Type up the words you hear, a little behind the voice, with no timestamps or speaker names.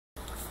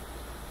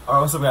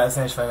Alright, what's up guys,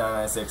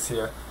 Sanch5996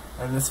 here.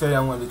 And in this video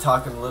I'm going to be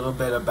talking a little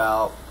bit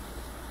about,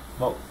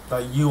 well, the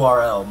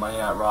URL Monday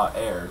Night Raw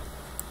aired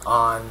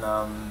on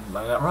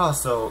Monday Night Raw,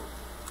 so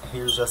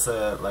here's just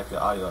the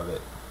audio of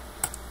it.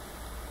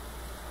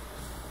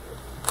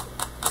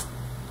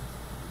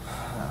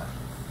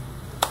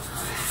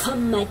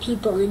 Come, my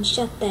people, and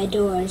shut thy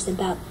doors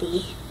about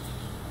thee.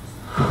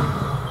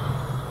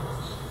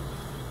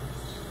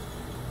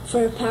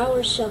 For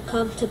power shall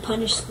come to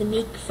punish the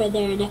meek for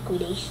their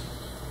iniquity.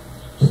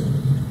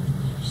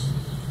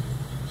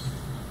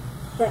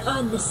 For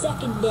on the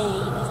second day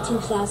of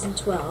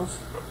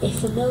 2012, a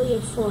familiar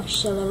force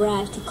shall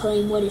arrive to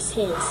claim what is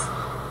his.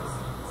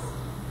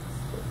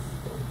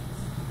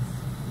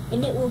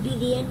 And it will be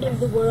the end of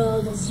the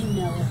world as you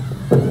know it.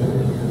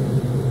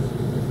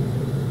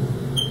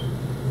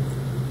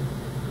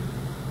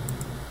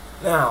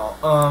 Now,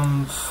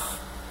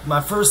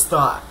 my first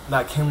thought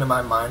that came to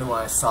my mind when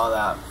I saw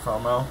that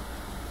promo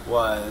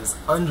was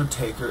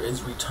Undertaker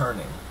is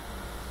returning.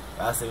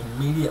 That's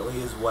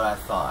immediately is what I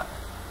thought.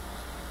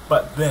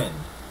 But then,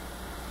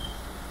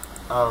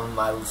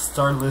 I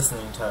started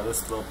listening to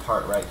this little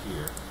part right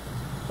here.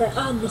 For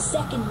on the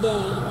second day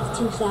of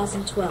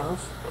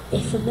 2012,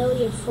 a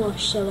familiar force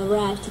shall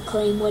arrive to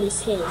claim what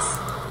is his.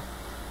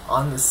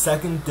 On the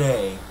second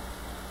day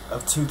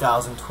of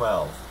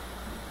 2012.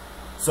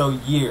 So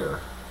year.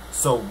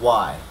 So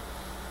why?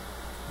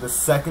 The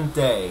second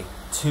day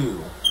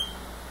to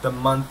the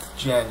month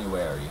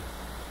January.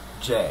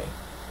 J.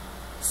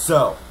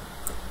 So,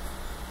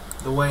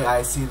 the way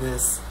I see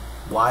this,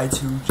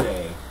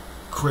 Y2J,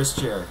 Chris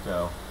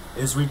Jericho,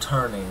 is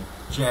returning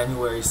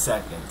January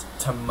 2nd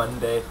to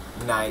Monday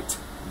Night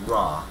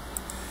Raw.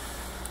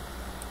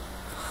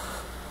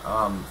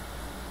 A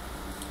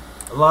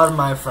lot of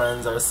my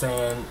friends are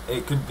saying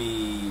it could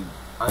be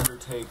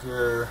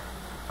Undertaker.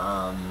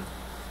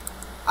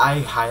 I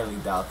highly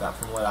doubt that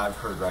from what I've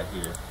heard right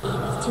here.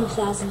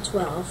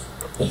 2012.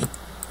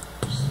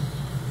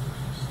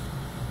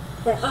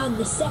 For on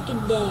the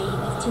second day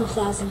of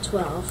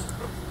 2012.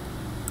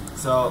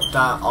 So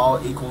that all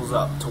equals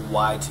up to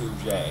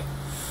Y2J.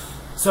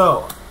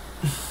 So,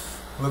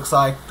 looks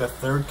like the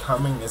third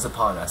coming is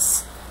upon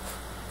us.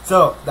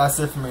 So, that's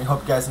it for me.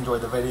 Hope you guys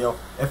enjoyed the video.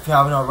 If you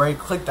haven't already,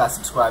 click that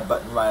subscribe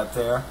button right up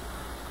there.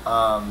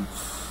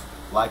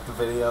 Like the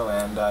video,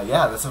 and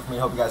yeah, that's it for me.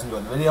 Hope you guys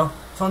enjoyed the video.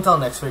 So until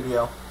next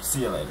video,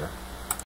 see you later.